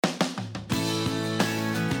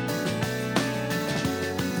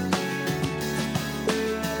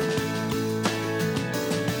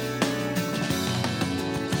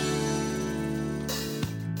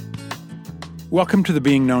Welcome to the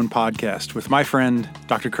Being Known podcast with my friend,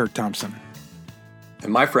 Dr. Kurt Thompson.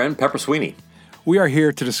 And my friend, Pepper Sweeney. We are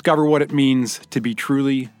here to discover what it means to be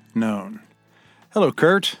truly known. Hello,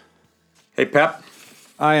 Kurt. Hey, Pep.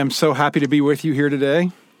 I am so happy to be with you here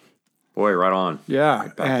today. Boy, right on. Yeah,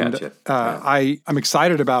 Right back and at you. I'm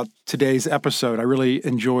excited about today's episode. I really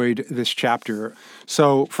enjoyed this chapter.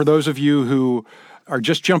 So for those of you who are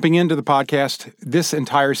just jumping into the podcast, this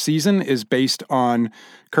entire season is based on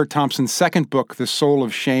Kurt Thompson's second book, The Soul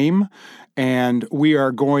of Shame, and we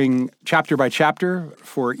are going chapter by chapter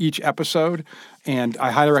for each episode, and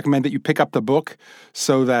I highly recommend that you pick up the book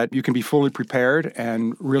so that you can be fully prepared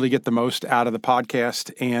and really get the most out of the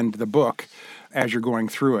podcast and the book as you're going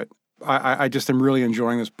through it. I just am really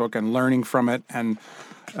enjoying this book and learning from it, and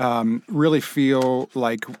really feel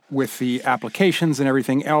like with the applications and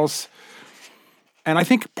everything else. And I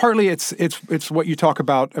think partly it's what you talk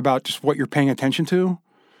about just what you're paying attention to.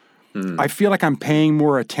 I feel like I'm paying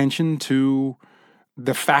more attention to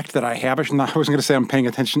the fact that I have it. I wasn't going to say I'm paying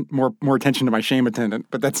attention more attention to my shame attendant,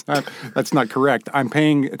 but that's not correct. I'm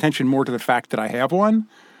paying attention more to the fact that I have one,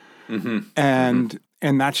 and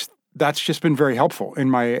that's just been very helpful in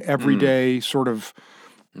my everyday sort of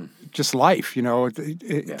just life. You know,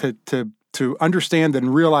 to understand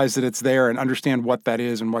and realize that it's there and understand what that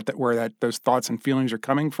is and where those thoughts and feelings are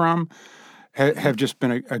coming from have just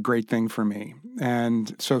been a great thing for me.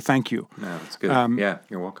 And so thank you. No, that's good. Yeah,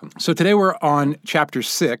 you're welcome. So today we're on chapter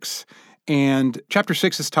 6, and chapter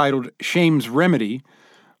 6 is titled Shame's Remedy,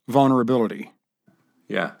 Vulnerability.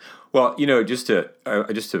 Yeah. Well, you know, just to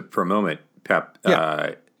for a moment, Pep,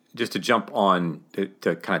 just to jump on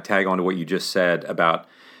to kind of tag on to what you just said about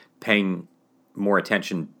paying more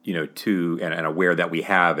attention, you know, to and aware that we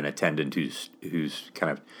have an attendant who's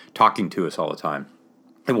kind of talking to us all the time.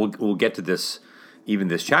 And we'll get to this, even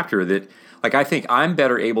this chapter, that like I think I'm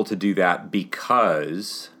better able to do that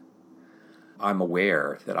because I'm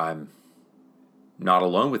aware that I'm not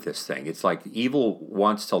alone with this thing. It's like evil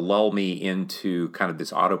wants to lull me into kind of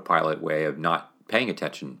this autopilot way of not paying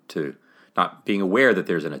attention to, not being aware that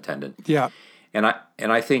there's an attendant. Yeah. And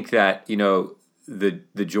I think that, you know,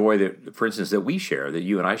 the joy that, for instance, that we share, that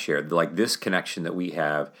you and I share, like this connection that we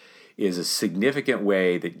have is a significant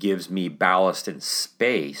way that gives me ballast and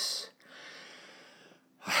space.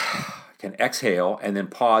 I can exhale and then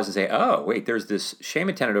pause and say, oh, wait, there's this shame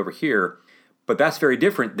attendant over here, but that's very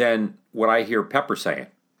different than what I hear Pepper saying.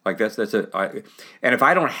 Like and if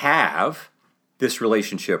I don't have this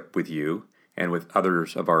relationship with you and with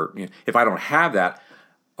others of our, you know, if I don't have that,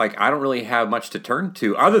 like I don't really have much to turn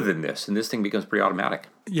to other than this, and this thing becomes pretty automatic.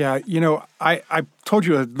 Yeah, you know, I told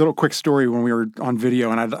you a little quick story when we were on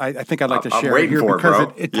video, and I think I'd like to share it here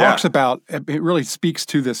because it talks about, it really speaks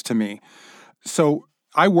to this to me. So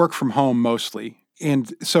I work from home mostly,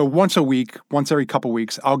 and so once every couple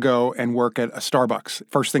weeks, I'll go and work at a Starbucks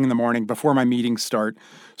first thing in the morning before my meetings start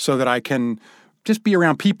so that I can just be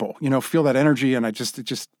around people, you know, feel that energy. And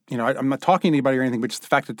you know, I'm not talking to anybody or anything, but just the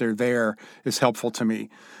fact that they're there is helpful to me.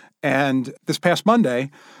 And this past Monday,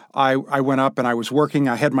 I went up and I was working.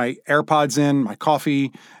 I had my AirPods in, my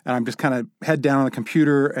coffee, and I'm just kind of head down on the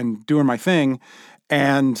computer and doing my thing.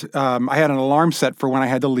 And I had an alarm set for when I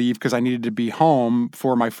had to leave because I needed to be home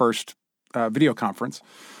for my first video conference.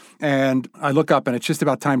 And I look up and it's just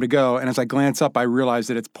about time to go. And as I glance up, I realize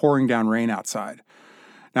that it's pouring down rain outside.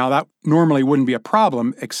 Now, that normally wouldn't be a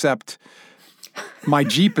problem, except my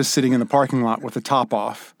Jeep is sitting in the parking lot with the top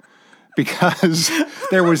off because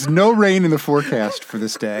there was no rain in the forecast for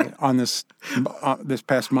this day on this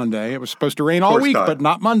past Monday. It was supposed to rain all week, but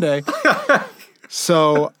not Monday.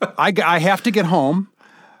 So I have to get home.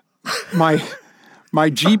 My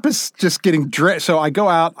Jeep is just getting drenched. So I go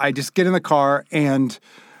out, I just get in the car, and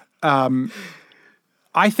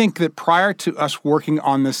I think that prior to us working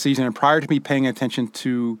on this season and prior to me paying attention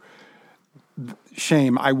to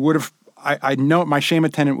shame, I know my shame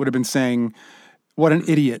attendant would have been saying, what an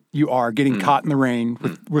idiot you are getting caught in the rain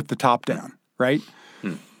with the top down, right?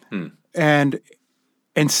 And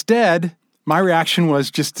instead, my reaction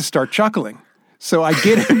was just to start chuckling. So I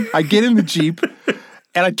get in the Jeep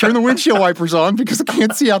and I turn the windshield wipers on because I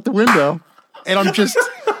can't see out the window. And I'm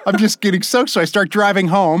just getting soaked. So I start driving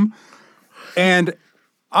home and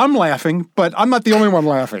I'm laughing, but I'm not the only one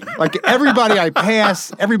laughing. Like everybody I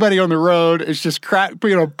pass, everybody on the road is just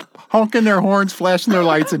honking their horns, flashing their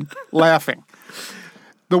lights, and laughing.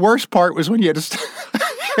 The worst part was when you had to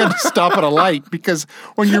stop at a light because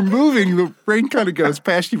when you're moving, the rain kind of goes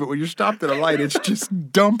past you, but when you're stopped at a light, it's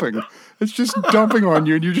just dumping. It's just dumping on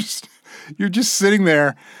you, and you're just sitting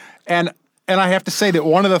there. And I have to say that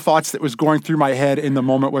one of the thoughts that was going through my head in the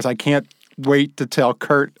moment was, I can't wait to tell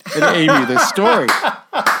Kurt and Amy this story.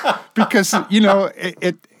 Because,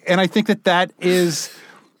 it and I think that is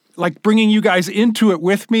like bringing you guys into it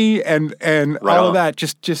with me and Right all on. of that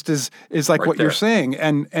just is like Right what there. you're saying.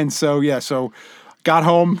 And so got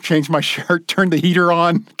home, changed my shirt, turned the heater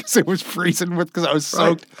on because it was freezing because I was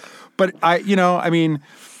soaked. But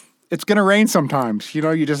it's going to rain sometimes,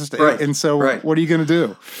 you just, Right. and so Right. what are you going to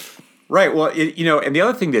do? Right. Well, and the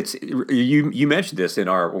other thing that's you mentioned this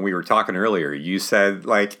when we were talking earlier. You said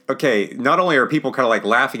like, okay, not only are people kind of like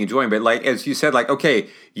laughing, enjoying, but like as you said, like, okay,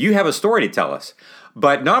 you have a story to tell us.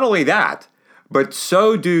 But not only that, but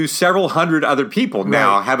so do several hundred other people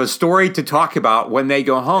now Right. have a story to talk about when they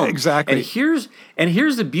go home. Exactly. And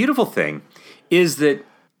here's the beautiful thing, is that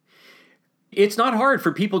it's not hard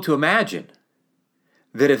for people to imagine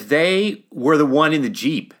that if they were the one in the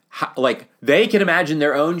Jeep, like they can imagine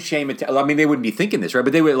their own shame. I mean, they wouldn't be thinking this, right?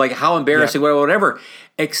 But they would like how embarrassing, whatever.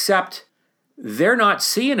 Except they're not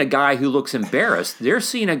seeing a guy who looks embarrassed. They're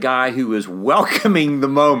seeing a guy who is welcoming the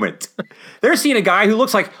moment. They're seeing a guy who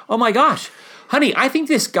looks like, oh my gosh, honey, I think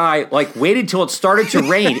this guy like waited till it started to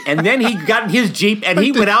rain and then he got in his Jeep and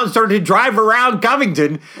he went out and started to drive around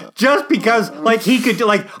Covington just because like he could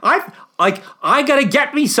I got to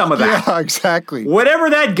get me some of that. Yeah, exactly. Whatever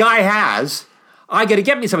that guy has, I got to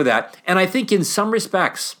get me some of that. And I think in some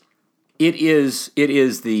respects, it is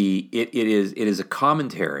a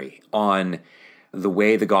commentary on the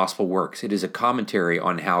way the gospel works. It is a commentary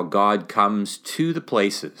on how God comes to the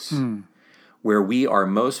places where we are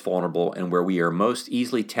most vulnerable and where we are most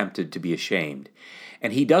easily tempted to be ashamed.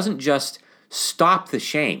 And he doesn't just stop the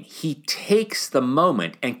shame. He takes the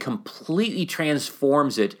moment and completely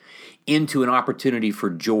transforms it into an opportunity for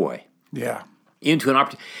joy. Yeah. Into an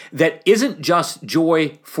opportunity that isn't just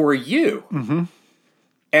joy for you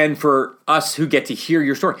and for us who get to hear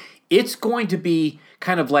your story. It's going to be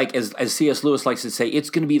kind of like, as C.S. Lewis likes to say, it's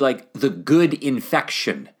going to be like the good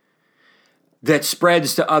infection that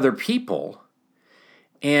spreads to other people.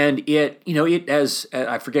 And it as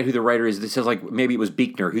I forget who the writer is, that says like, maybe it was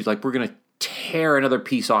Buechner, who's like, we're going to tear another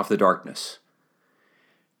piece off the darkness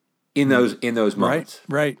in those moments.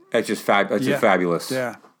 Right. That's just fabulous.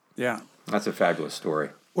 Yeah. Yeah. That's a fabulous story.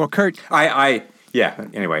 Well, Kurt,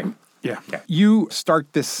 Anyway. Yeah. You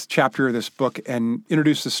start this chapter of this book and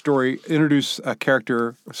introduce a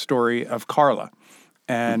character story of Carla.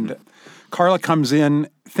 And Carla comes in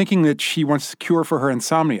thinking that she wants a cure for her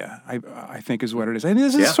insomnia, I think is what it is. And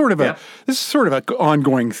this is sort of an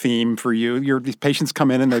ongoing theme for you. These patients come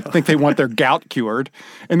in and they think they want their gout cured.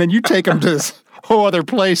 And then you take them to this whole other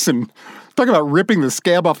place and talk about ripping the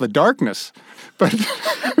scab off the darkness. But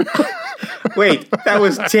wait, that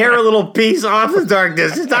was tear a little piece off the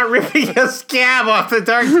darkness. It's not ripping a scab off the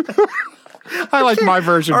darkness. I like my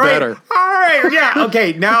version better. All right, yeah,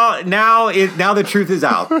 okay. Now the truth is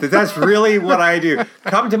out. That's really what I do.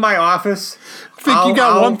 Come to my office. I think you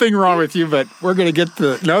got one thing wrong with you, but we're going to get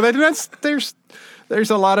to there's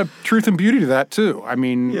a lot of truth and beauty to that too. I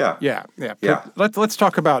mean, yeah. Let's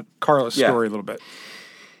talk about Carla's story a little bit.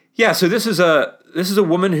 Yeah, so this is a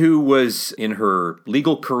woman who was in her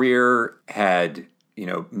legal career, had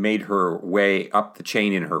made her way up the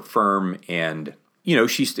chain in her firm, and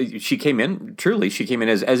she came in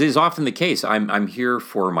as is often the case. I'm here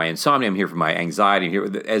for my insomnia. I'm here for my anxiety. I'm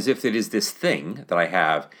here as if it is this thing that I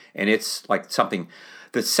have, and it's like something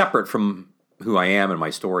that's separate from who I am and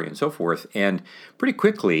my story and so forth. And pretty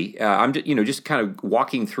quickly, I'm just kind of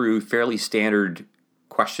walking through fairly standard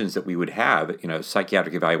questions that we would have,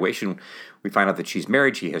 psychiatric evaluation. We find out that she's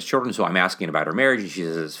married, she has children, so I'm asking about her marriage, and she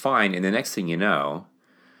says it's fine. And the next thing you know,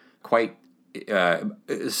 quite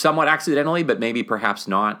somewhat accidentally, but maybe perhaps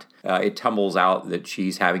not, it tumbles out that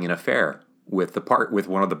she's having an affair with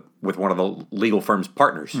one of the legal firm's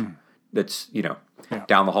partners. That's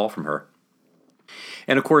down the hall from her.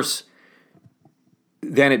 And of course,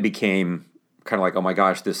 then it became kind of like, oh my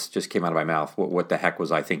gosh, this just came out of my mouth. What the heck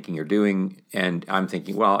was I thinking you're doing? And I'm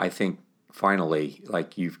thinking, well, I think finally,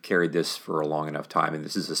 like, you've carried this for a long enough time, and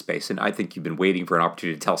this is a space. And I think you've been waiting for an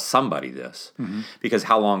opportunity to tell somebody this, because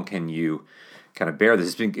how long can you kind of bear this?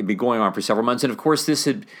 It's been going on for several months, and of course, this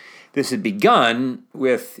had begun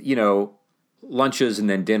with lunches and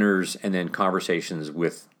then dinners and then conversations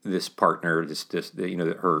with this partner,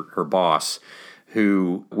 her boss,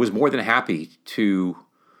 who was more than happy to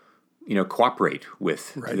cooperate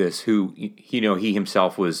with this, who, he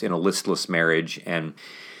himself was in a listless marriage.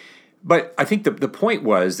 But I think the point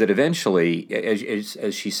was that eventually,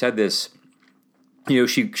 as she said this,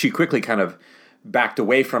 she quickly kind of backed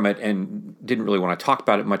away from it and didn't really want to talk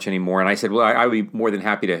about it much anymore. And I said, well, I would be more than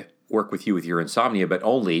happy to work with you with your insomnia, but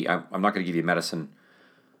only, I'm not going to give you medicine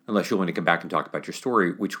unless you're willing to come back and talk about your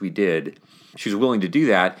story, which we did. She was willing to do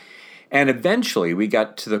that. And eventually we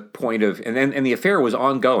got to the point of, and the affair was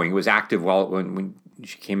ongoing. It was active when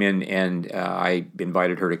she came in, and I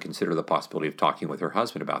invited her to consider the possibility of talking with her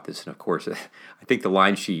husband about this. And of course, I think the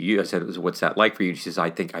line she used, I said, was, "What's that like for you?" And she says, "I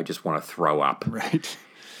think I just want to throw up." Right.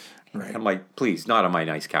 Right. I'm like, "Please, not on my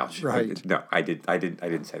nice couch." Right. No, I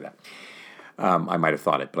didn't say that. I might have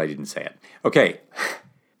thought it, but I didn't say it. Okay.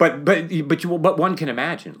 But one can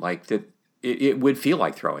imagine like that it would feel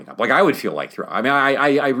like throwing up. Like I would feel like throwing. I mean,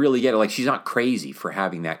 I really get it. Like she's not crazy for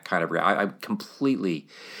having that kind of. I completely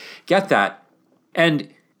get that. And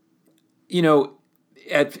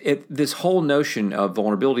at this whole notion of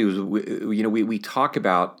vulnerability was we talk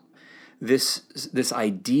about this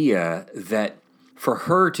idea that for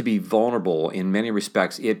her to be vulnerable in many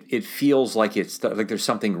respects, it feels like it's like there's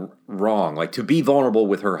something wrong. Like to be vulnerable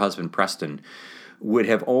with her husband Preston would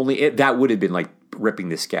have that would have been like ripping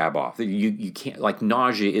the scab off. You can't, like,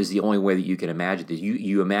 nausea is the only way that you can imagine this.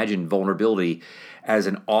 You imagine vulnerability as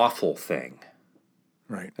an awful thing,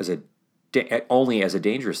 right? Only as a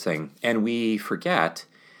dangerous thing, and we forget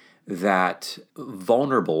that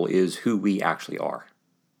vulnerable is who we actually are.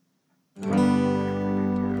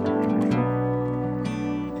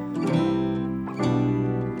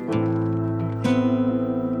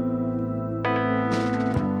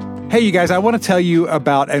 Hey, you guys, I want to tell you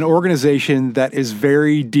about an organization that is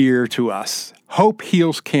very dear to us. Hope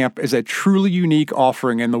Heals Camp is a truly unique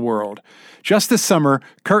offering in the world. Just this summer,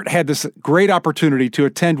 Kurt had this great opportunity to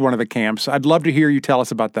attend one of the camps. I'd love to hear you tell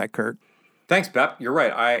us about that, Kurt. Thanks, Pep. You're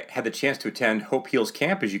right. I had the chance to attend Hope Heals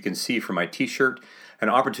Camp, as you can see from my t-shirt, an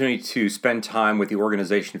opportunity to spend time with the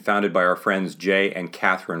organization founded by our friends Jay and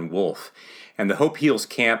Catherine Wolf. And the Hope Heals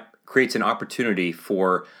Camp creates an opportunity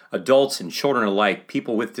for adults and children alike,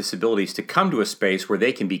 people with disabilities, to come to a space where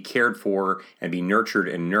they can be cared for and be nurtured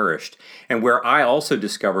and nourished. And where I also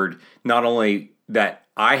discovered not only that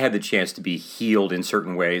I had the chance to be healed in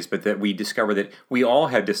certain ways, but that we discovered that we all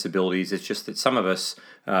have disabilities. It's just that some of us,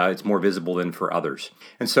 it's more visible than for others.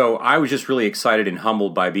 And so I was just really excited and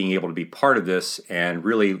humbled by being able to be part of this, and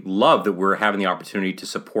really love that we're having the opportunity to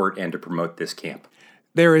support and to promote this camp.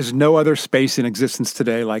 There is no other space in existence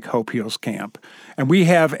today like Hope Heals Camp, and we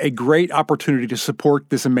have a great opportunity to support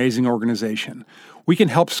this amazing organization. We can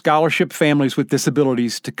help scholarship families with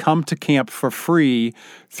disabilities to come to camp for free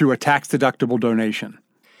through a tax-deductible donation.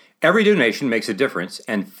 Every donation makes a difference,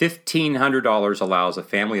 and $1,500 allows a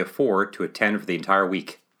family of 4 to attend for the entire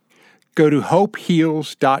week. Go to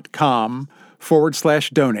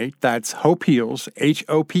hopeheals.com/donate. That's Hope Heals,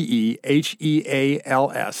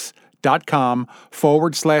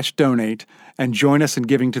 HOPEHEALS.com/donate, and join us in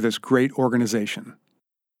giving to this great organization.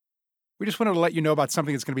 We just wanted to let you know about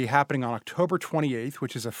something that's going to be happening on October 28th,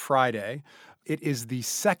 which is a Friday. It is the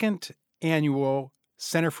second annual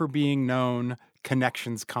Center for Being Known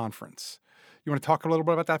Connections Conference. You want to talk a little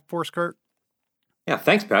bit about that for us, Kurt? Yeah,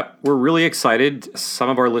 thanks, Pep. We're really excited. Some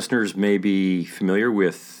of our listeners may be familiar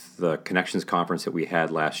with the Connections Conference that we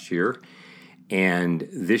had last year. And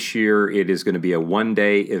this year, it is going to be a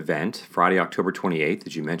one-day event, Friday, October 28th,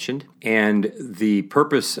 as you mentioned. And the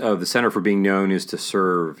purpose of the Center for Being Known is to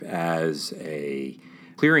serve as a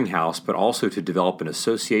clearinghouse, but also to develop an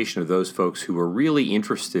association of those folks who are really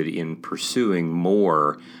interested in pursuing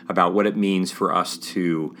more about what it means for us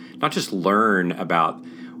to not just learn about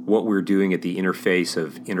what we're doing at the interface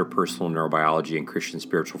of interpersonal neurobiology and Christian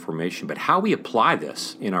spiritual formation, but how we apply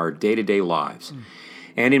this in our day-to-day lives.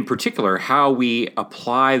 And in particular, how we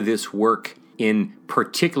apply this work in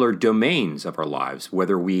particular domains of our lives,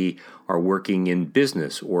 whether we are working in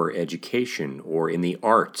business or education or in the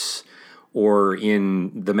arts or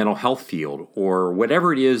in the mental health field or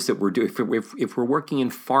whatever it is that we're doing. If we're working in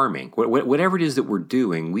farming, whatever it is that we're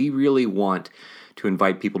doing, we really want to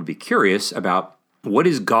invite people to be curious about what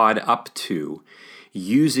is God up to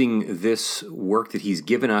using this work that he's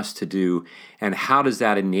given us to do, and how does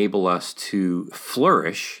that enable us to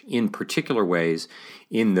flourish in particular ways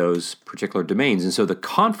in those particular domains. And so the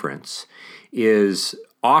conference is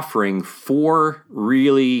offering 4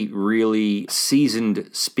 really, really seasoned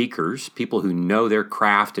speakers, people who know their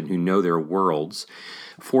craft and who know their worlds.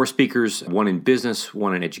 4 speakers, one in business,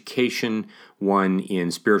 one in education, one in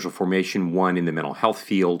spiritual formation, one in the mental health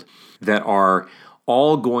field, that are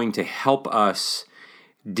all going to help us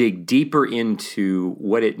dig deeper into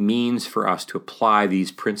what it means for us to apply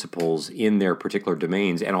these principles in their particular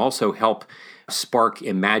domains, and also help spark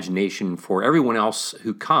imagination for everyone else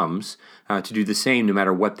who comes to do the same, no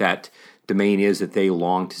matter what that domain is that they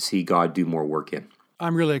long to see God do more work in.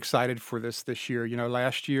 I'm really excited for this year. You know,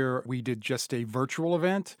 last year we did just a virtual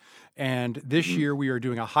event, And this year we are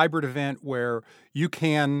doing a hybrid event where you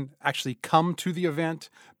can actually come to the event,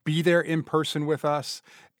 be there in person with us.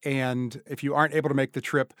 And if you aren't able to make the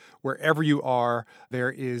trip, wherever you are, there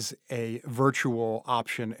is a virtual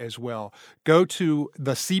option as well. Go to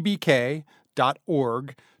thecbk.org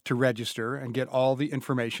to register and get all the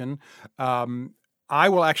information. I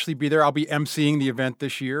will actually be there. I'll be emceeing the event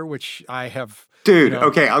this year, which I have... Dude,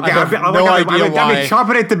 okay. I've been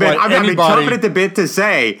chomping at the bit. I've been chomping at the bit to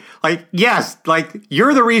say, yes,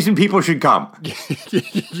 you're the reason people should come.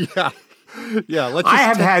 Yeah. I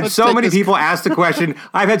have had so many people ask the question.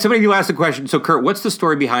 So, Kurt, what's the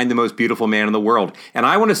story behind the most beautiful man in the world? And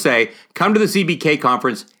I want to say, come to the CBK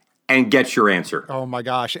conference and get your answer. Oh, my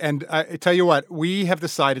gosh. And I tell you what, we have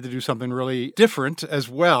decided to do something really different as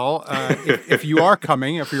well. If you are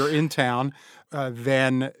coming, if you're in town,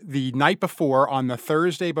 then the night before, on the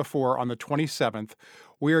Thursday before, on the 27th,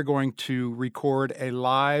 we are going to record a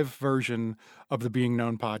live version of the Being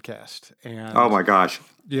Known podcast. And oh my gosh.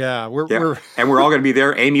 Yeah, we're and we're all going to be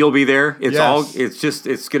there. Amy will be there. Yes.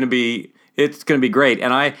 It's going to be great.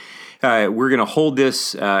 And we're going to hold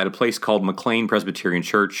this at a place called McLean Presbyterian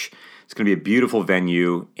Church. It's going to be a beautiful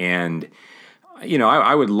venue, and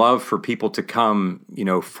I would love for people to come,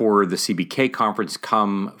 for the CBK conference,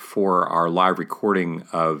 come for our live recording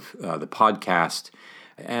of the podcast.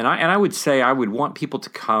 And I would say I would want people to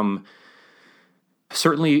come,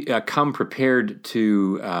 certainly come prepared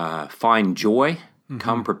to find joy,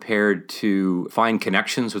 come prepared to find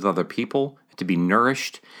connections with other people, to be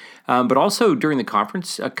nourished. But also during the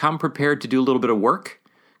conference, come prepared to do a little bit of work.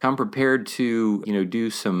 Come prepared to, do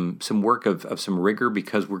some work of some rigor,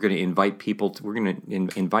 because we're going to invite people. We're going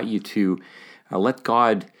to invite you to let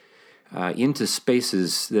God into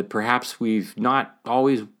spaces that perhaps we've not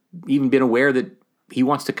always even been aware that He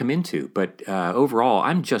wants to come into. But overall,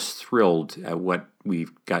 I'm just thrilled at what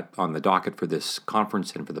we've got on the docket for this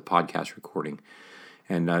conference and for the podcast recording.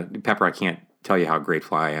 And Pepper, I can't tell you how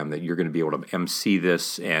grateful I am that you're going to be able to MC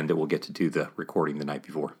this and that we'll get to do the recording the night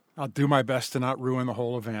before. I'll do my best to not ruin the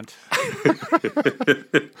whole event.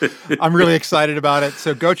 I'm really excited about it.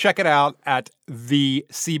 So go check it out at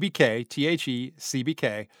thecbk,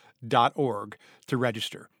 thecbk.org to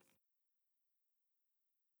register.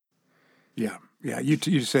 Yeah.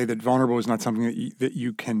 You say that vulnerable is not something that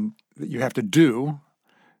you have to do,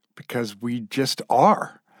 because we just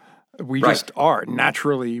are. Just are.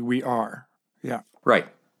 Naturally, we are. Yeah. Right.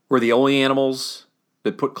 We're the only animals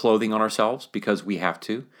that put clothing on ourselves because we have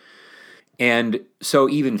to. And so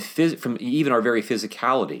even our very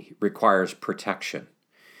physicality requires protection.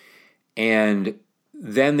 And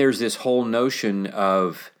then there's this whole notion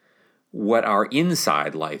of what our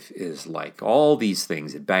inside life is like. All these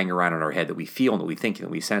things that bang around in our head that we feel and that we think and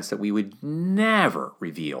that we sense that we would never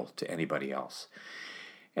reveal to anybody else.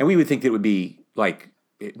 And we would think that it would be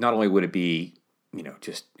not only would it be,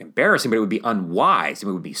 just embarrassing, but it would be unwise.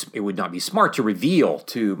 It would not be smart to reveal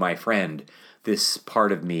to my friend this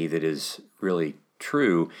part of me that is really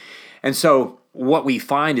true. And so what we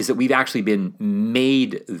find is that we've actually been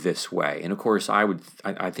made this way. And of course, I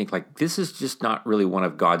think this is just not really one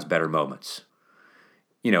of God's better moments,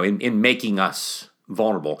 in making us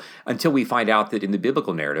vulnerable, until we find out that in the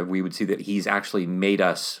biblical narrative, we would see that He's actually made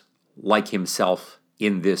us like Himself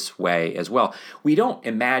in this way as well. We don't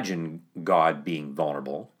imagine God being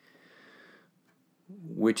vulnerable,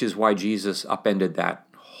 which is why Jesus upended that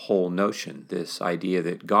whole notion, this idea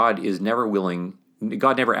that God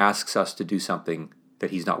never asks us to do something that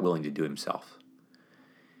He's not willing to do Himself.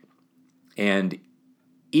 And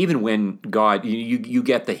even when God, you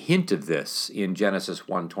get the hint of this in Genesis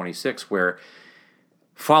 1:26, where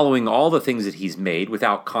following all the things that He's made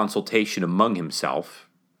without consultation among Himself,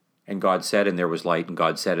 and God said, and there was light, and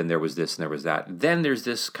God said, and there was this, and there was that. Then there's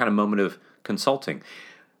this kind of moment of consulting.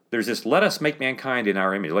 There's this, let us make mankind in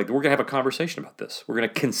our image. We're going to have a conversation about this. We're going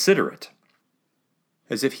to consider it.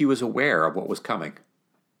 As if He was aware of what was coming.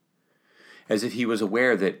 As if He was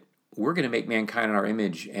aware that we're going to make mankind in our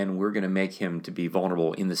image, and we're going to make him to be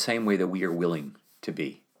vulnerable in the same way that we are willing to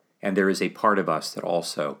be. And there is a part of us that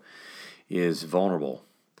also is vulnerable.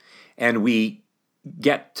 And we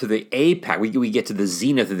get to the apex, we get to the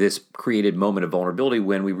zenith of this created moment of vulnerability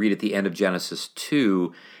when we read at the end of Genesis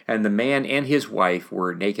 2, and the man and his wife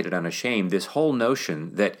were naked and unashamed. This whole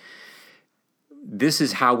notion that this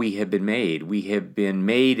is how we have been made. We have been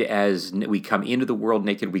made as we come into the world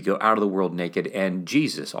naked, we go out of the world naked, and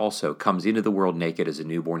Jesus also comes into the world naked as a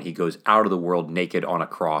newborn. He goes out of the world naked on a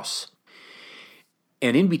cross.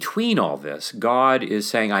 And in between all this, God is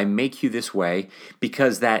saying, I make you this way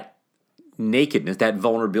because that nakedness, that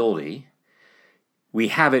vulnerability, we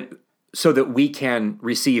have it so that we can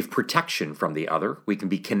receive protection from the other. We can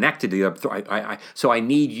be connected to the other. So I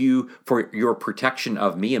need you for your protection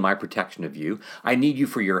of me and my protection of you. I need you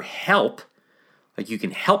for your help. Like you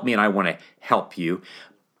can help me and I want to help you.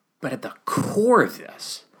 But at the core of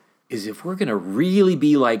this is if we're going to really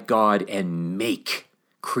be like God and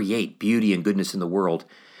create beauty and goodness in the world,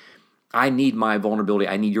 I need my vulnerability.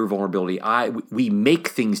 I need your vulnerability. We make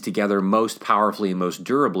things together most powerfully and most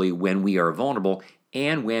durably when we are vulnerable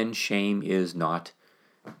and when shame is not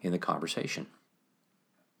in the conversation.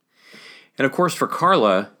 And of course, for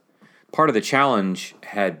Carla, part of the challenge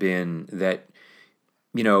had been that,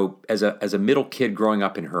 as a middle kid growing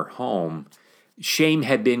up in her home, shame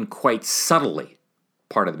had been quite subtly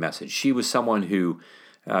part of the message. She was someone who,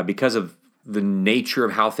 because of the nature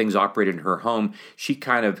of how things operated in her home, she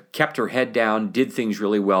kind of kept her head down, did things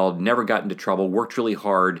really well, never got into trouble, worked really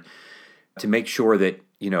hard to make sure that,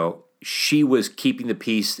 she was keeping the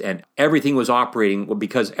peace and everything was operating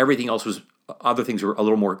because everything else other things were a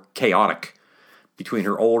little more chaotic between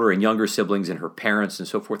her older and younger siblings and her parents and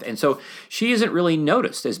so forth. And so she isn't really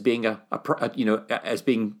noticed as being as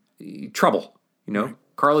being trouble. Right.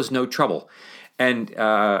 Carla's no trouble. And,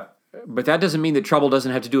 but that doesn't mean that trouble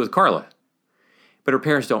doesn't have to do with Carla. But her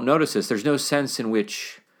parents don't notice this. There's no sense in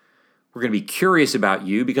which we're going to be curious about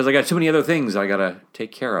you because I got so many other things I got to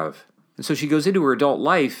take care of. And so she goes into her adult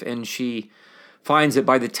life and she finds that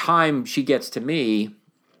by the time she gets to me,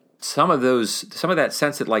 some of that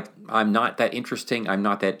sense that like I'm not that interesting, I'm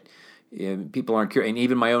not that people aren't curious, and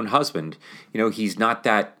even my own husband, he's not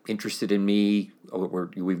that interested in me.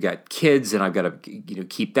 We've got kids, and I've got to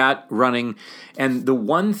keep that running. And the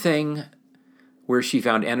one thing where she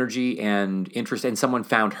found energy and interest, and someone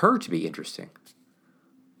found her to be interesting,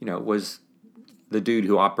 was the dude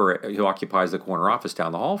who occupies the corner office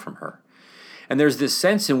down the hall from her. And there's this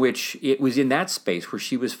sense in which it was in that space where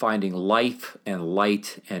she was finding life and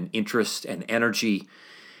light and interest and energy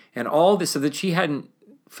and all this, so that she hadn't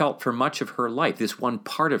felt for much of her life, this one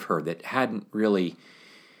part of her that hadn't really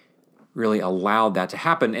allowed that to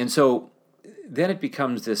happen. And so then it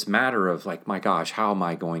becomes this matter of like, my gosh, how am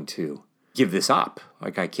I going to give this up?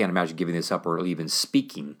 Like, I can't imagine giving this up or even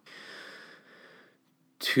speaking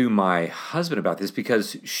to my husband about this,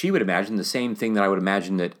 because she would imagine the same thing that I would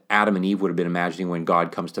imagine that Adam and Eve would have been imagining when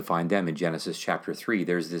God comes to find them in Genesis chapter 3.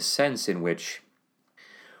 There's this sense in which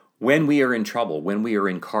when we are in trouble, when we are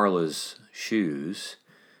in Carla's shoes,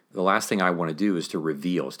 the last thing I want to do is to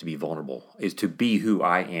reveal, is to be vulnerable, is to be who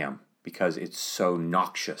I am, because it's so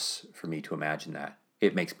noxious for me to imagine that.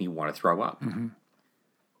 It makes me want to throw up. Mm-hmm.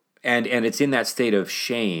 And it's in that state of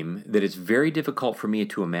shame that it's very difficult for me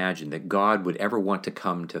to imagine that God would ever want to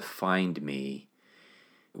come to find me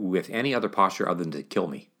with any other posture other than to kill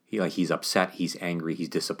me. He's upset, he's angry, he's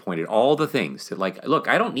disappointed, all the things that, like, look,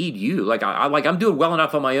 I don't need you. Like, I'm doing well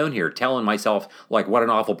enough on my own here, telling myself, like, what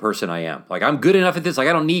an awful person I am. Like, I'm good enough at this. Like,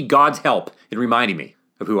 I don't need God's help in reminding me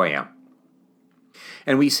of who I am.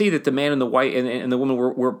 And we see that the man and the wife and the woman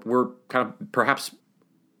were kind of perhaps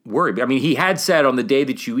worried. I mean, he had said on the day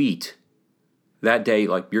that you eat, that day,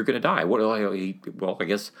 like, you're going to die. Well,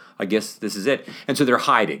 I guess this is it. And so they're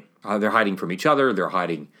hiding. They're hiding from each other. They're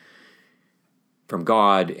hiding from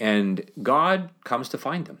God. And God comes to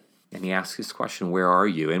find them. And he asks this question, where are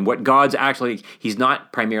you? And what God's actually, he's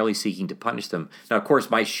not primarily seeking to punish them. Now, of course,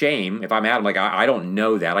 my shame, if I'm Adam, like, I don't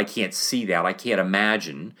know that. I can't see that. I can't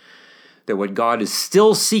imagine that what God is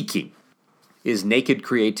still seeking is naked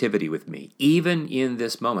creativity with me. Even in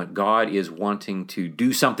this moment, God is wanting to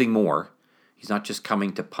do something more. He's not just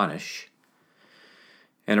coming to punish.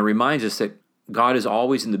 And it reminds us that God is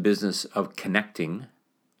always in the business of connecting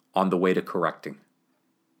on the way to correcting.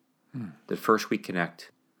 That first we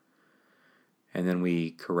connect, and then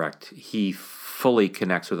we correct. He fully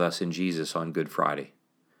connects with us in Jesus on Good Friday.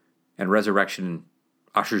 And resurrection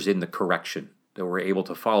ushers in the correction that we're able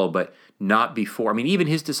to follow, but not before. I mean, even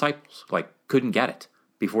his disciples, couldn't get it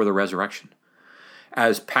before the resurrection.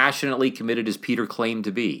 As passionately committed as Peter claimed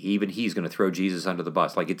to be, even he's going to throw Jesus under the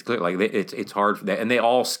bus. It's clear, it's hard for that, and they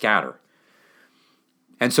all scatter.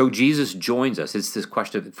 And so Jesus joins us. It's this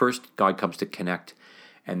question of, first, God comes to connect,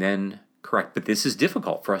 and then correct. But this is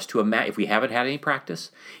difficult for us to imagine. If we haven't had any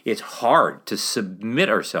practice, it's hard to submit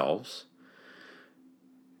ourselves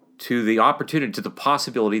to the opportunity, to the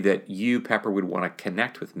possibility that you, Pepper, would want to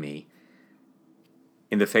connect with me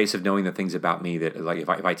in the face of knowing the things about me that, like,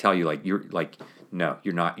 if I tell you, like, you're like, no,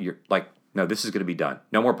 you're not, you're like, no, this is going to be done.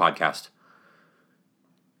 No more podcast.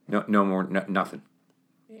 No more, nothing.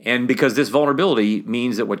 And because this vulnerability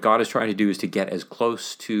means that what God is trying to do is to get as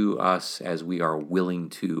close to us as we are willing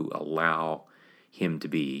to allow him to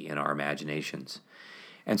be in our imaginations.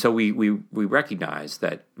 And so we recognize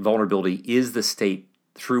that vulnerability is the state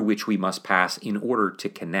through which we must pass in order to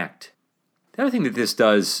connect. The other thing that this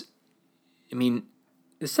does,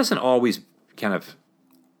 this doesn't always kind of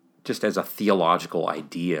just as a theological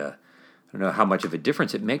idea. I don't know how much of a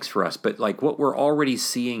difference it makes for us, but like what we're already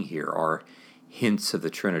seeing here are hints of the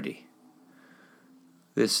Trinity.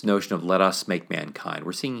 This notion of let us make mankind,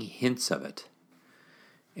 we're seeing hints of it.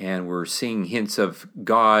 And we're seeing hints of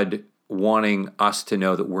God wanting us to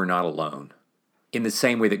know that we're not alone. In the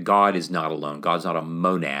same way that God is not alone. God's not a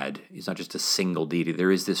monad. He's not just a single deity.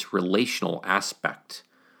 There is this relational aspect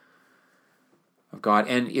of God.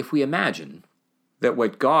 And if we imagine that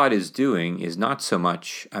what God is doing is not so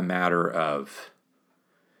much a matter of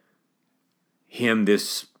him,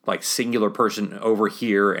 this like singular person over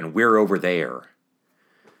here and we're over there.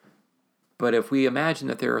 But if we imagine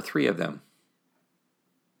that there are three of them,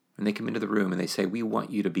 and they come into the room and they say, we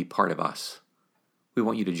want you to be part of us. We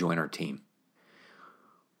want you to join our team.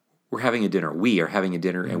 We're having a dinner. We are having a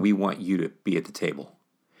dinner, and we want you to be at the table.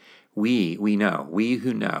 We know. We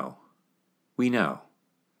who know. We know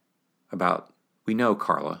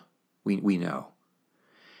Carla. We know.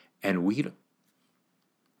 And we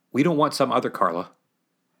don't want some other Carla.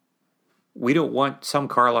 We don't want some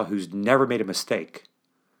Carla who's never made a mistake.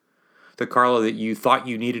 The Carla that you thought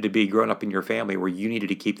you needed to be growing up in your family where you needed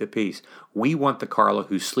to keep the peace. We want the Carla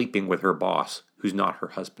who's sleeping with her boss, who's not her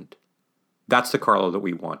husband. That's the Carla that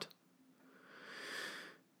we want.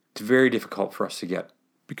 It's very difficult for us to get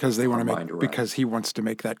because he wants to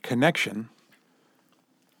make that connection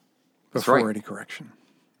before any correction.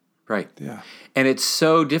 Right. Yeah. And it's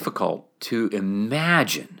so difficult to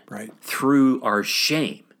imagine through our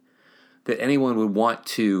shame that anyone would want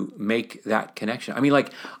to make that connection.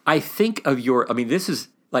 I think of this is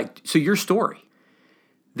so your story.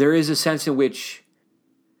 There is a sense in which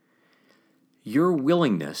your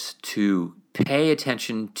willingness to pay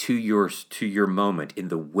attention to your moment in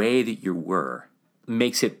the way that you were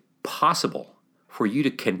makes it possible for you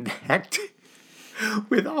to connect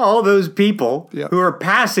with all those people who are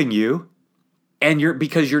passing you, and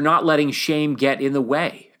because you're not letting shame get in the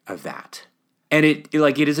way of that. And it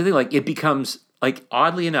is a thing, it becomes,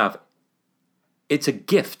 oddly enough, it's a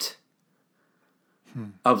gift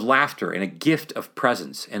of laughter and a gift of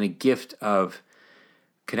presence and a gift of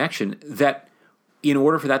connection that in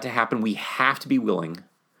order for that to happen, we have to be willing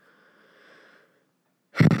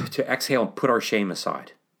to exhale and put our shame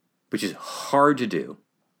aside, which is hard to do.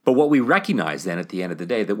 But what we recognize then at the end of the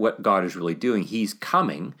day, that what God is really doing, he's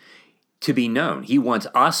coming to be known. He wants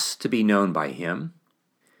us to be known by him.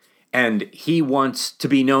 And he wants to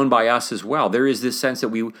be known by us as well. There is this sense that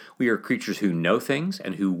we are creatures who know things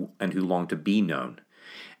and who long to be known.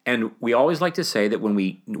 And we always like to say that when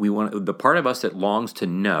we want the part of us that longs to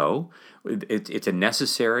know, it's a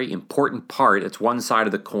necessary, important part. It's one side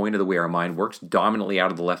of the coin of the way our mind works, dominantly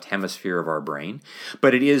out of the left hemisphere of our brain.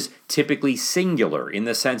 But it is typically singular in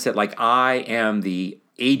the sense that I am the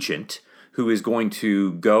agent who is going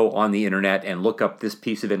to go on the internet and look up this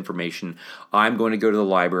piece of information. I'm going to go to the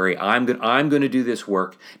library. I'm going to do this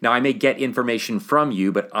work. Now, I may get information from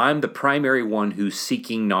you, but I'm the primary one who's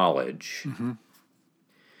seeking knowledge. Mm-hmm.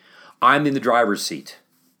 I'm in the driver's seat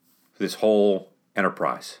for this whole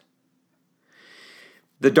enterprise.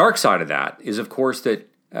 The dark side of that is, of course, that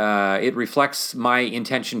it reflects my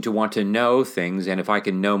intention to want to know things, and if I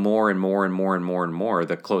can know more and more and more and more and more,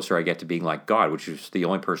 the closer I get to being like God, which is the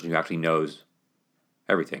only person who actually knows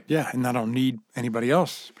everything. Yeah, and I don't need anybody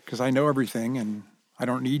else because I know everything, and I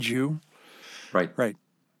don't need you. Right. Right.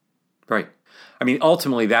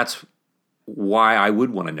 Ultimately, that's why I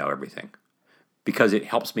would want to know everything, because it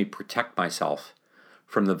helps me protect myself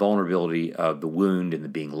from the vulnerability of the wound and the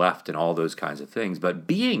being left and all those kinds of things. But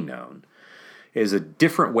being known is a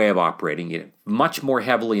different way of operating. It much more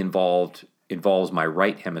heavily involves my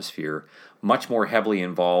right hemisphere, much more heavily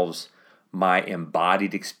involves my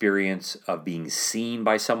embodied experience of being seen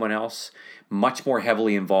by someone else, much more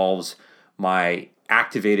heavily involves my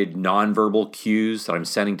activated nonverbal cues that I'm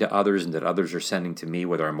sending to others and that others are sending to me,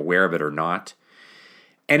 whether I'm aware of it or not.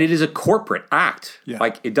 And it is a corporate act. Yeah.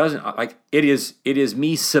 It is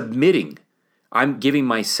me submitting. I'm giving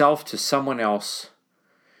myself to someone else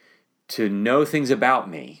to know things about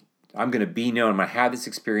me. I'm going to be known. I'm going to have this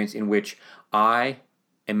experience in which I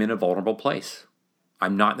am in a vulnerable place.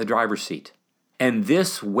 I'm not in the driver's seat. And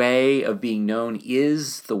this way of being known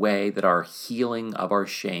is the way that our healing of our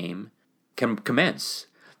shame can commence.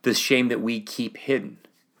 This shame that we keep hidden.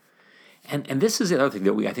 And this is the other thing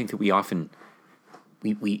that I think that we often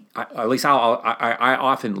at least I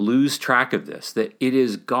often lose track of this, that it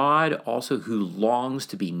is God also who longs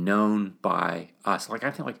to be known by us. Like,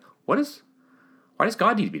 I think, like, why does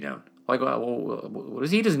God need to be known? Like, what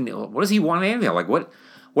does he want anything? Like, what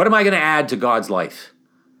am I going to add to God's life?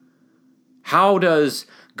 How does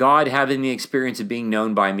God having the experience of being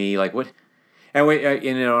known by me, like, what?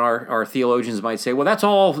 And our theologians might say, well, that's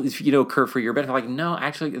all, occur for your benefit. Like, no,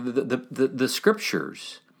 actually, the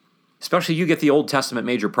scriptures, especially you get the Old Testament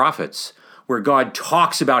major prophets, where God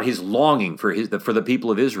talks about his longing for the people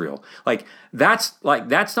of Israel. That's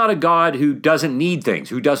not a God who doesn't need things,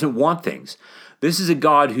 who doesn't want things. This is a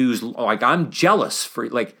God who's like, I'm jealous for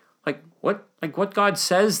what God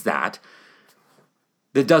says that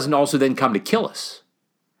doesn't also then come to kill us.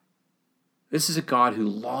 This is a God who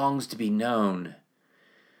longs to be known.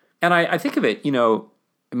 And I think of it,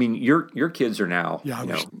 your kids are now.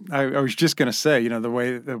 Yeah, I was just going to say,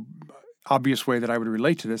 the obvious way that I would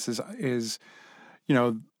relate to this is,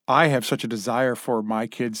 I have such a desire for my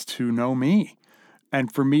kids to know me,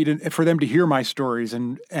 and for them to hear my stories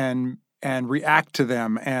and react to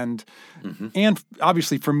them, and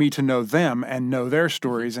obviously for me to know them and know their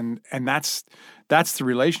stories, and that's the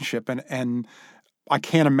relationship, and I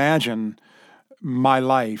can't imagine my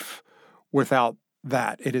life without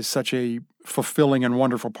that. It is such a fulfilling and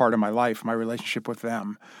wonderful part of my life, my relationship with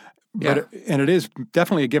them. Yeah. And it is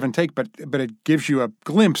definitely a give and take, but it gives you a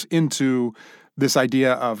glimpse into this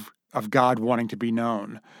idea of God wanting to be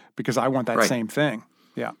known, because I want that same thing.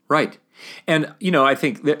 Yeah. Right. And, I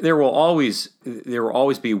think there will always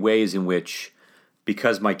be ways in which,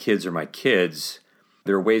 because my kids are my kids,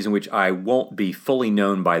 there are ways in which I won't be fully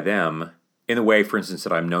known by them in the way, for instance,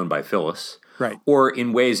 that I'm known by Phyllis. Right. Or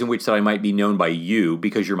in ways in which that I might be known by you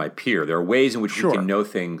because you're my peer. There are ways in which we can know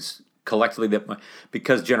things collectively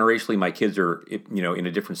because generationally my kids are, in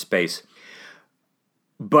a different space.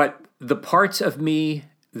 But the parts of me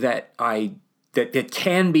that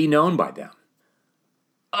can be known by them,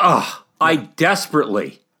 I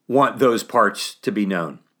desperately want those parts to be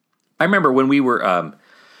known. I remember when we were,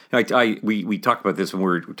 we talked about this when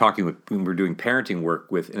we were doing parenting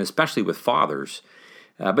work with, and especially with fathers,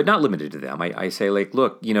 but not limited to them. I say, like,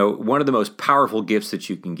 look, one of the most powerful gifts that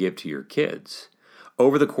you can give to your kids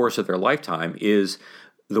over the course of their lifetime is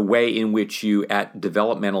the way in which you, at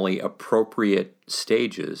developmentally appropriate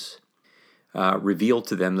stages, reveal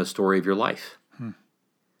to them the story of your life.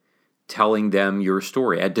 Telling them your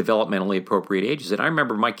story at developmentally appropriate ages. And I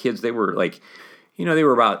remember my kids, they were they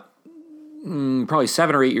were about probably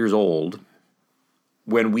 7 or 8 years old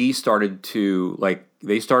when we started to,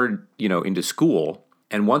 they started, into school,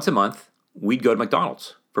 and once a month we'd go to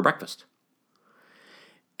McDonald's for breakfast.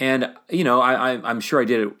 And, I'm sure I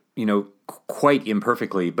did it, quite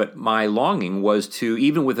imperfectly, but my longing was to,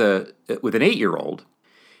 even with an 8-year-old,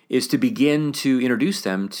 is to begin to introduce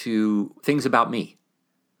them to things about me.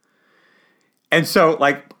 And so,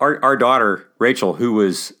 our daughter Rachel,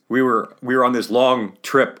 we were on this long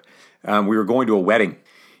trip. We were going to a wedding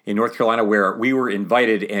in North Carolina where we were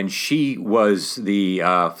invited, and she was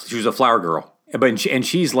a flower girl, and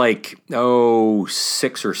she's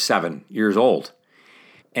 6 or 7 years old.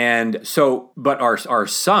 And so, but our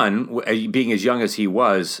son, being as young as he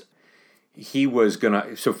was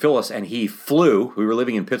gonna. So Phyllis and he flew. We were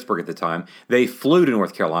living in Pittsburgh at the time. They flew to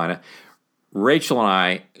North Carolina. Rachel and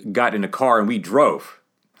I got in a car and we drove.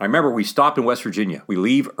 I remember we stopped in West Virginia. We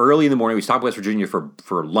leave early in the morning. We stop in West Virginia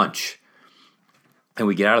for lunch. And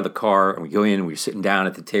we get out of the car and we go in and we're sitting down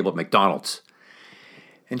at the table at McDonald's.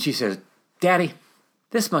 And she says, "Daddy,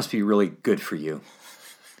 this must be really good for you.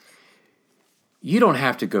 You don't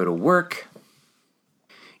have to go to work.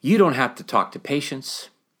 You don't have to talk to patients.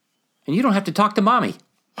 And you don't have to talk to mommy."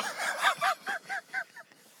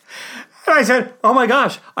 And I said, "Oh my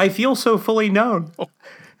gosh, I feel so fully known."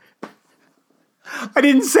 I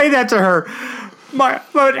didn't say that to her. My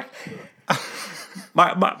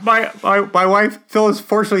wife, Phyllis,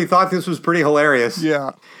 fortunately thought this was pretty hilarious.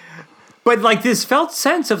 Yeah. But this felt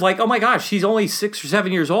sense of oh my gosh, she's only 6 or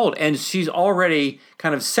 7 years old and she's already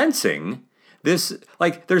kind of sensing this.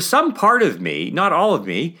 There's some part of me, not all of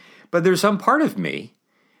me, but there's some part of me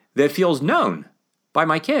that feels known by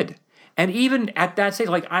my kid. And even at that stage,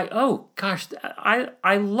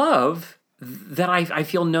 I love that I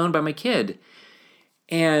feel known by my kid.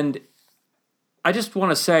 And I just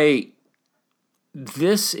want to say,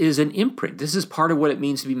 this is an imprint. This is part of what it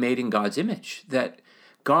means to be made in God's image. That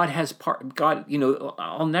God has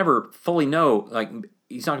I'll never fully know,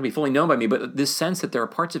 he's not going to be fully known by me, but this sense that there are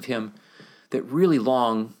parts of him that really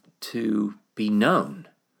long to be known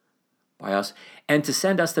by us, and to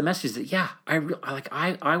send us the message that, yeah, I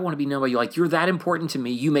want to be known by you. Like, you're that important to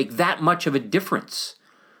me. You make that much of a difference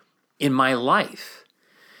in my life.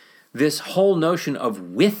 This whole notion of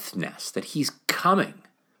withness, that he's coming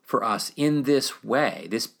for us in this way,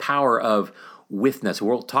 this power of withness.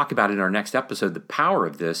 We'll talk about it in our next episode, the power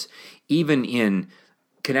of this, even in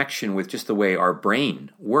connection with just the way our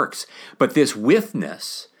brain works. But this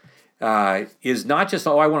withness is not just,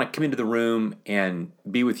 I want to come into the room and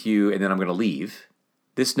be with you and then I'm going to leave.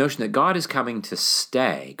 This notion that God is coming to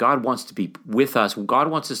stay. God wants to be with us. God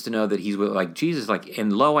wants us to know that he's with, like Jesus, like,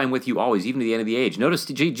 and lo, I'm with you always, even to the end of the age. Notice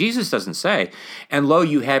Jesus doesn't say, and lo,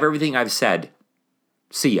 you have everything I've said.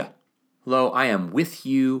 See ya. Lo, I am with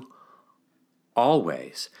you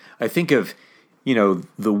always. I think of,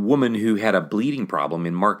 the woman who had a bleeding problem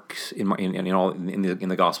in Mark's in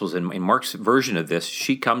the Gospels. In Mark's version of this,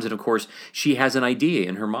 she comes and of course she has an idea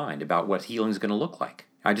in her mind about what healing is going to look like.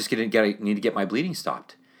 I just need to get my bleeding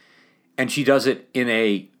stopped, and she does it in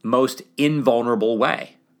a most invulnerable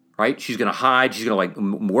way. Right? She's going to hide. She's going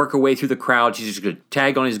to work her way through the crowd. She's just going to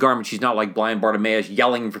tag on his garment. She's not like blind Bartimaeus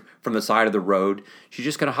yelling from the side of the road. She's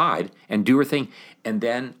just going to hide and do her thing, and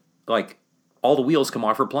then all the wheels come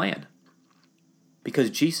off her plan.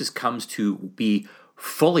 Because Jesus comes to be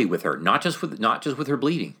fully with her, not just with her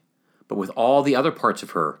bleeding, but with all the other parts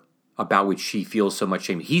of her about which she feels so much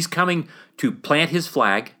shame. He's coming to plant his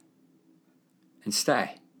flag and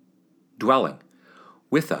stay, dwelling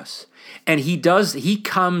with us. And he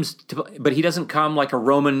comes to, but he doesn't come like a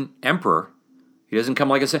Roman emperor. He doesn't come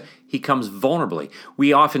like he comes vulnerably.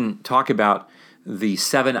 We often talk about the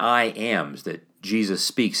 7 I ams that Jesus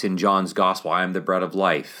speaks in John's gospel. I am the bread of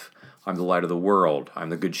life. I'm the light of the world. I'm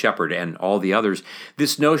the good shepherd, and all the others.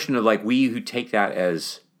 This notion of we who take that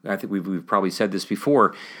as, I think we've probably said this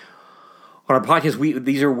before on our podcast,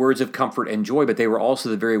 these are words of comfort and joy, but they were also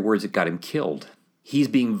the very words that got him killed. He's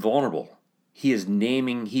being vulnerable. He is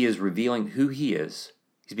revealing who he is.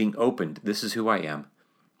 He's being opened. This is who I am.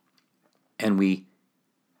 And we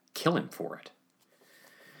kill him for it.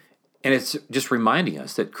 And it's just reminding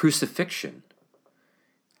us that crucifixion,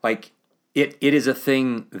 it is a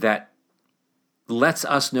thing that lets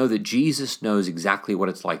us know that Jesus knows exactly what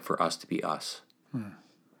it's like for us to be us.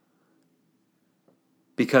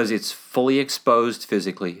 Because it's fully exposed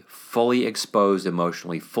physically, fully exposed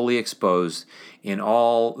emotionally, fully exposed in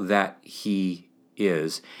all that he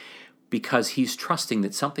is, because he's trusting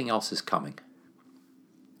that something else is coming.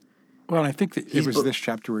 Well, I think that it was this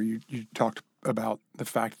chapter where you talked about the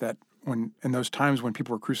fact that in those times when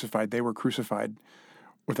people were crucified, they were crucified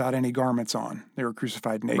without any garments on. They were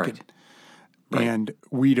crucified naked. Right. And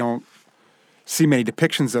we don't see many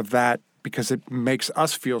depictions of that because it makes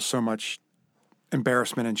us feel so much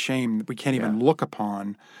embarrassment and shame that we can't even look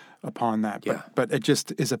upon that. But it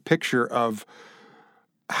just is a picture of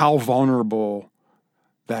how vulnerable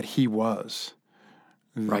that he was.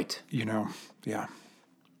 Right. Yeah.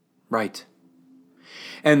 Right.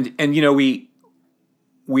 And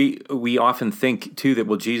we often think too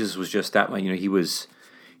that Jesus was just that, he was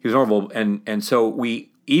vulnerable, and so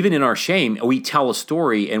we, even in our shame, we tell a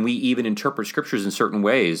story and we even interpret scriptures in certain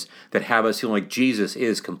ways that have us feel like Jesus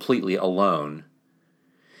is completely alone.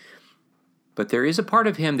 But there is a part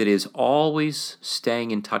of him that is always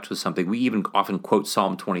staying in touch with something. We even often quote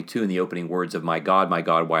Psalm 22 in the opening words of my God,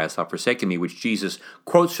 why hast thou forsaken me?" which Jesus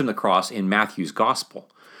quotes from the cross in Matthew's gospel.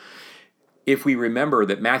 If we remember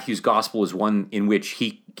that Matthew's gospel is one in which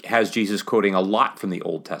he has Jesus quoting a lot from the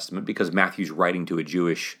Old Testament because Matthew's writing to a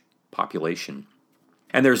Jewish population.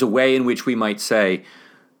 And there's a way in which we might say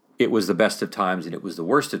it was the best of times and it was the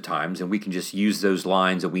worst of times, and we can just use those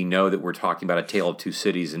lines and we know that we're talking about A Tale of Two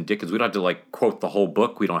Cities and Dickens. We don't have to quote the whole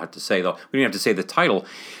book. We don't have to say the title.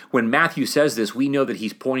 When Matthew says this, we know that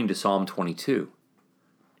he's pointing to Psalm 22.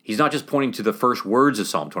 He's not just pointing to the first words of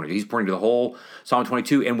Psalm 22. He's pointing to the whole Psalm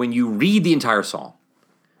 22. And when you read the entire psalm,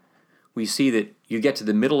 we see that you get to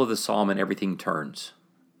the middle of the psalm and everything turns.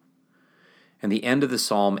 And the end of the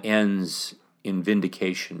psalm ends in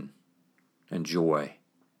vindication and joy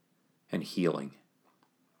and healing.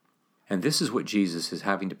 And this is what Jesus is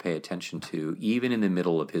having to pay attention to, even in the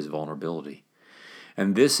middle of his vulnerability.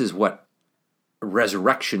 And this is what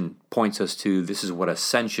resurrection points us to. This is what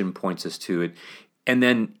ascension points us to. And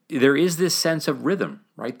then there is this sense of rhythm,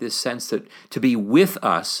 right? This sense that to be with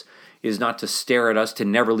us is not to stare at us, to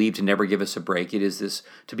never leave, to never give us a break. It is this,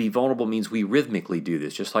 to be vulnerable means we rhythmically do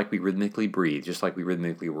this, just like we rhythmically breathe, just like we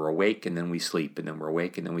rhythmically were awake and then we sleep, and then we're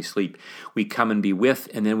awake and then we sleep. We come and be with,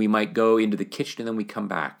 and then we might go into the kitchen and then we come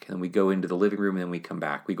back, and then we go into the living room and then we come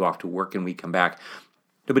back. We go off to work and we come back.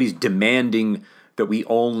 Nobody's demanding that we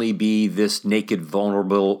only be this naked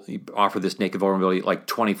vulnerable, offer this naked vulnerability like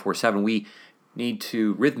 24/7. We need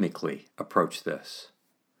to rhythmically approach this.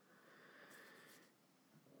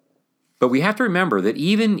 But we have to remember that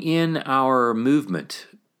even in our movement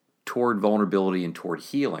toward vulnerability and toward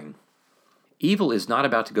healing, evil is not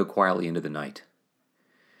about to go quietly into the night.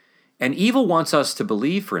 And evil wants us to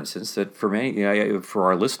believe, for instance, that for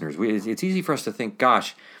our listeners, it's easy for us to think,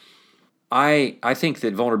 gosh, I think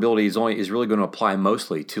that vulnerability is really going to apply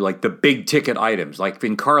mostly to like the big ticket items. Like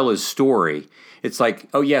in Carla's story, it's like,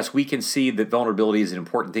 oh yes, we can see that vulnerability is an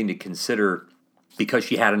important thing to consider because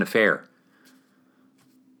she had an affair.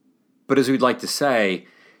 But as we'd like to say,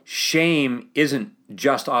 shame isn't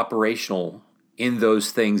just operational in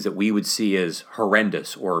those things that we would see as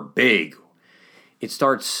horrendous or big. It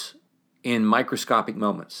starts in microscopic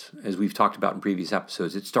moments, as we've talked about in previous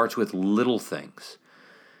episodes. It starts with little things.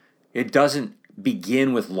 It doesn't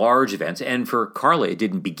begin with large events. And for Carla, it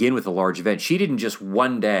didn't begin with a large event. She didn't just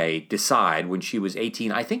one day decide when she was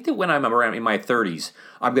 18, I think that when I'm around in my 30s,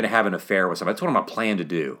 I'm going to have an affair with somebody. That's what I'm going to plan to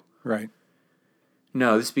do. Right.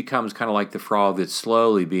 No, this becomes kind of like the frog that's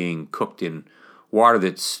slowly being cooked in water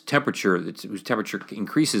whose temperature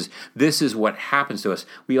increases. This is what happens to us.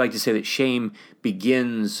 We like to say that shame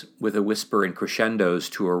begins with a whisper and crescendos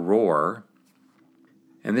to a roar.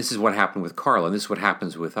 And this is what happened with Carla, and this is what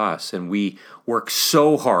happens with us. And we work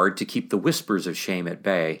so hard to keep the whispers of shame at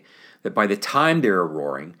bay that by the time they're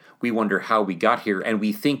roaring, we wonder how we got here, and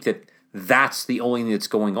we think that that's the only thing that's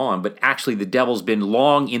going on. But actually, the devil's been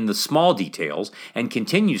long in the small details and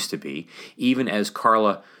continues to be, even as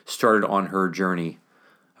Carla started on her journey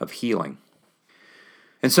of healing.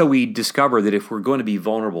 And so we discover that if we're going to be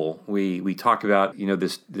vulnerable, we talk about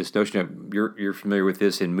this notion of you're familiar with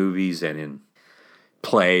this in movies and in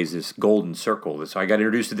plays, this golden circle. So I got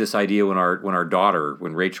introduced to this idea when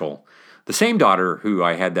Rachel, the same daughter who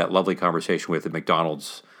I had that lovely conversation with at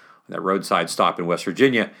McDonald's, on that roadside stop in West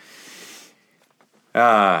Virginia,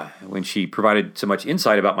 when she provided so much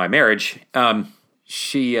insight about my marriage,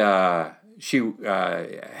 she has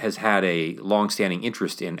had a long-standing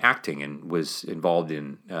interest in acting and was involved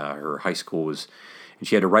in her high school and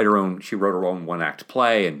she had to write her own. She wrote her own one-act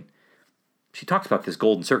play, and she talks about this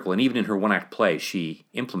golden circle. And even in her one-act play, she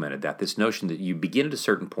implemented this notion that you begin at a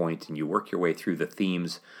certain point and you work your way through the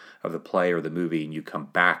themes of the play or the movie, and you come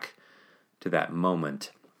back to that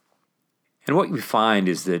moment. And what we find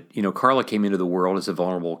is that, Carla came into the world as a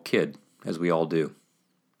vulnerable kid, as we all do.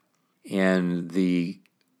 And the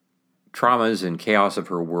traumas and chaos of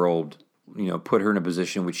her world, put her in a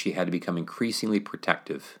position in which she had to become increasingly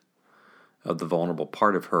protective of the vulnerable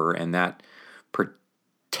part of her. And that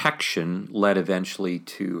protection led eventually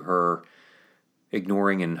to her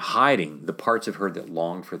ignoring and hiding the parts of her that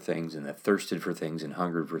longed for things and that thirsted for things and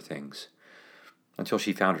hungered for things, until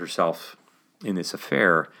she found herself in this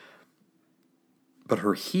affair. But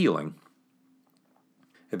her healing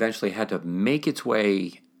eventually had to make its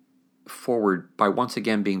way forward by once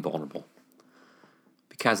again being vulnerable.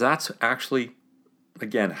 Because that's actually,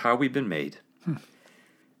 again, how we've been made.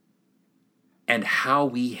 And how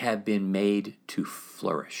we have been made to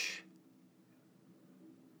flourish,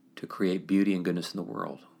 to create beauty and goodness in the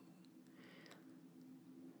world.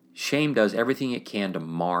 Shame does everything it can to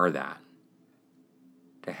mar that,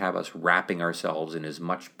 to have us wrapping ourselves in as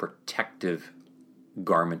much protective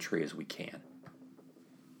garmentry as we can.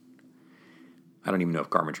 I don't even know if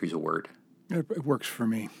garmentry is a word. It works for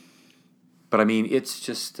me. But I mean, it's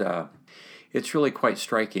just, it's really quite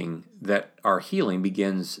striking that our healing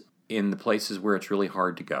begins in the places where it's really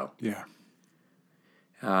hard to go. Yeah.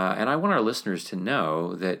 And I want our listeners to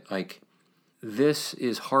know that, this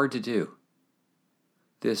is hard to do.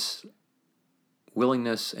 This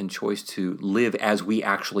willingness and choice to live as we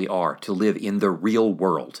actually are, to live in the real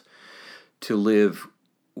world, to live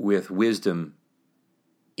with wisdom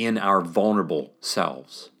in our vulnerable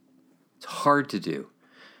selves. It's hard to do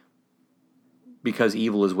because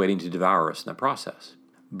evil is waiting to devour us in the process.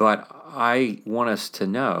 But I want us to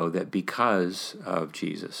know that because of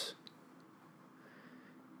Jesus,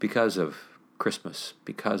 because of Christmas,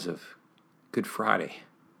 because of Good Friday,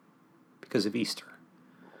 because of Easter,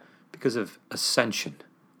 because of Ascension,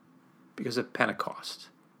 because of Pentecost,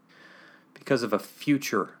 because of a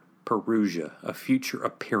future Perusia, a future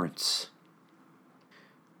appearance,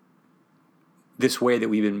 this way that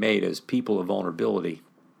we've been made as people of vulnerability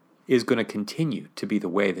is going to continue to be the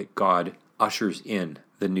way that God ushers in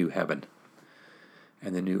the new heaven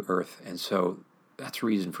and the new earth. And so that's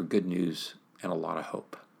reason for good news and a lot of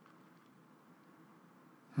hope.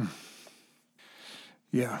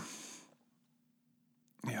 Yeah.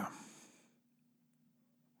 Yeah.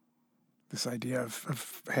 This idea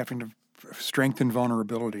of having to strengthen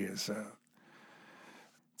vulnerability is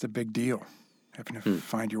it's a big deal. Having to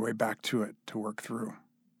find your way back to it to work through.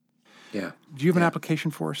 Yeah. Do you have an application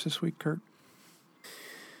for us this week, Kurt?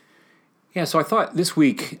 Yeah, so I thought this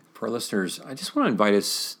week, for our listeners, I just want to invite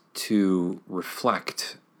us to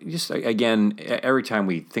reflect. Just, again, every time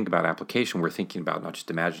we think about application, we're thinking about not just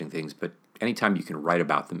imagining things, but anytime you can write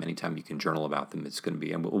about them, anytime you can journal about them, it's going to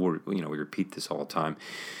be, and we repeat this all the time,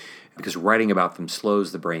 because writing about them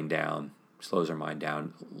slows the brain down, slows our mind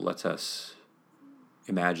down, lets us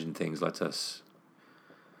imagine things,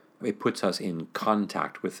 it puts us in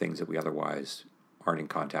contact with things that we otherwise aren't in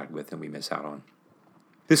contact with and we miss out on.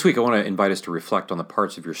 This week, I want to invite us to reflect on the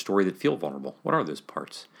parts of your story that feel vulnerable. What are those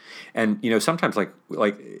parts? And sometimes like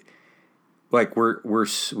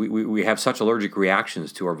we have such allergic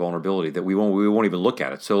reactions to our vulnerability that we won't even look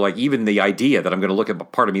at it. So like even the idea that I'm going to look at a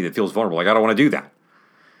part of me that feels vulnerable, like I don't want to do that.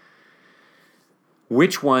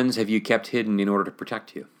 Which ones have you kept hidden in order to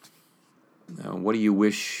protect you? What do you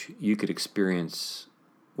wish you could experience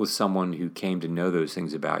with someone who came to know those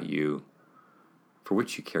things about you for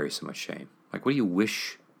which you carry so much shame? Like, what do you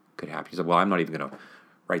wish could happen? You said, well, I'm not even going to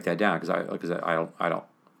write that down because I don't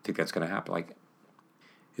think that's going to happen. Like,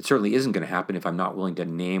 it certainly isn't going to happen if I'm not willing to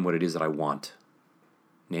name what it is that I want,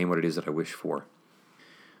 name what it is that I wish for.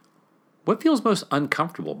 What feels most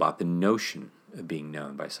uncomfortable about the notion of being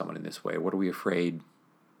known by someone in this way? What are we afraid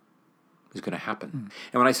is going to happen?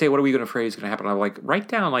 And when I say, what are we afraid is going to happen, I'm like, write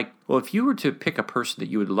down, like, well, if you were to pick a person that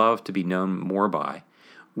you would love to be known more by,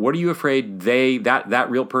 what are you afraid that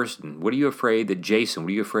real person, what are you afraid that Jason,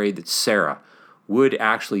 what are you afraid that Sarah would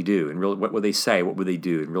actually do? What would they say? What would they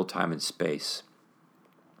do in real time and space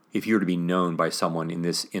if you were to be known by someone in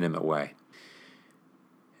this intimate way?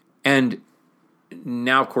 And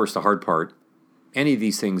now, of course, the hard part, any of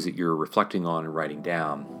these things that you're reflecting on and writing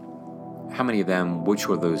down, how many of them, which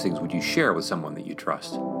of those things would you share with someone that you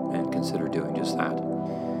trust? And consider doing just that.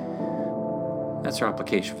 That's our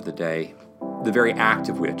application for the day, the very act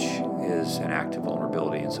of which is an act of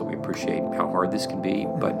vulnerability. And so we appreciate how hard this can be,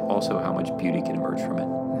 but also how much beauty can emerge from it.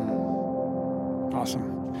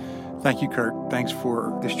 Awesome. Thank you, Kurt. Thanks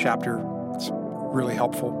for this chapter. It's really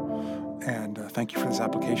helpful. And thank you for this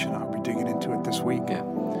application. I'll be digging into it this week. Yeah.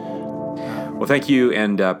 Well, thank you.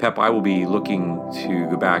 And Pep, I will be looking to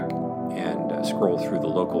go back and scroll through the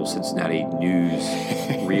local Cincinnati news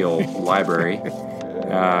reel library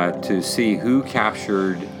to see who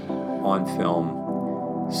captured on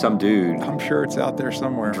film some dude. I'm sure it's out there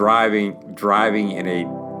somewhere. Driving in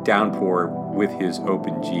a downpour with his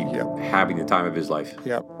open Jeep, having the time of his life.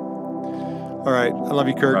 Yep. All right. I love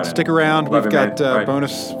you, Kurt. Right. Stick around. Love We've it, got man.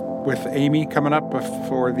 bonus with Amy coming up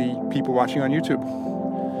for the people watching on YouTube.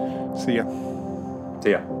 See ya.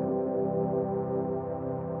 See ya.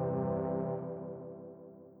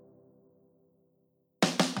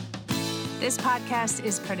 This podcast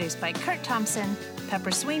is produced by Kurt Thompson,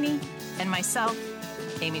 Pepper Sweeney, and myself,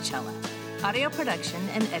 Amy Chella. Audio production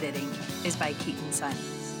and editing is by Keaton Simons.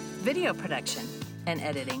 Video production and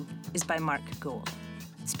editing is by Mark Gould.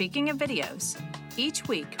 Speaking of videos, each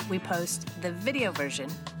week we post the video version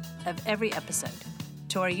of every episode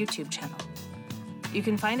to our YouTube channel. You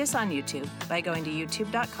can find us on YouTube by going to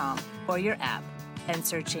youtube.com or your app and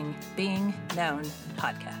searching Being Known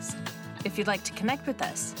Podcast. If you'd like to connect with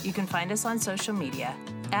us, you can find us on social media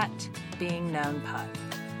at Being Known Pod.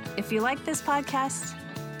 If you like this podcast,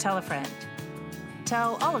 tell a friend.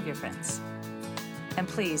 Tell all of your friends. And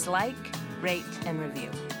please like, rate, and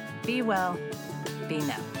review. Be well, be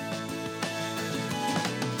known.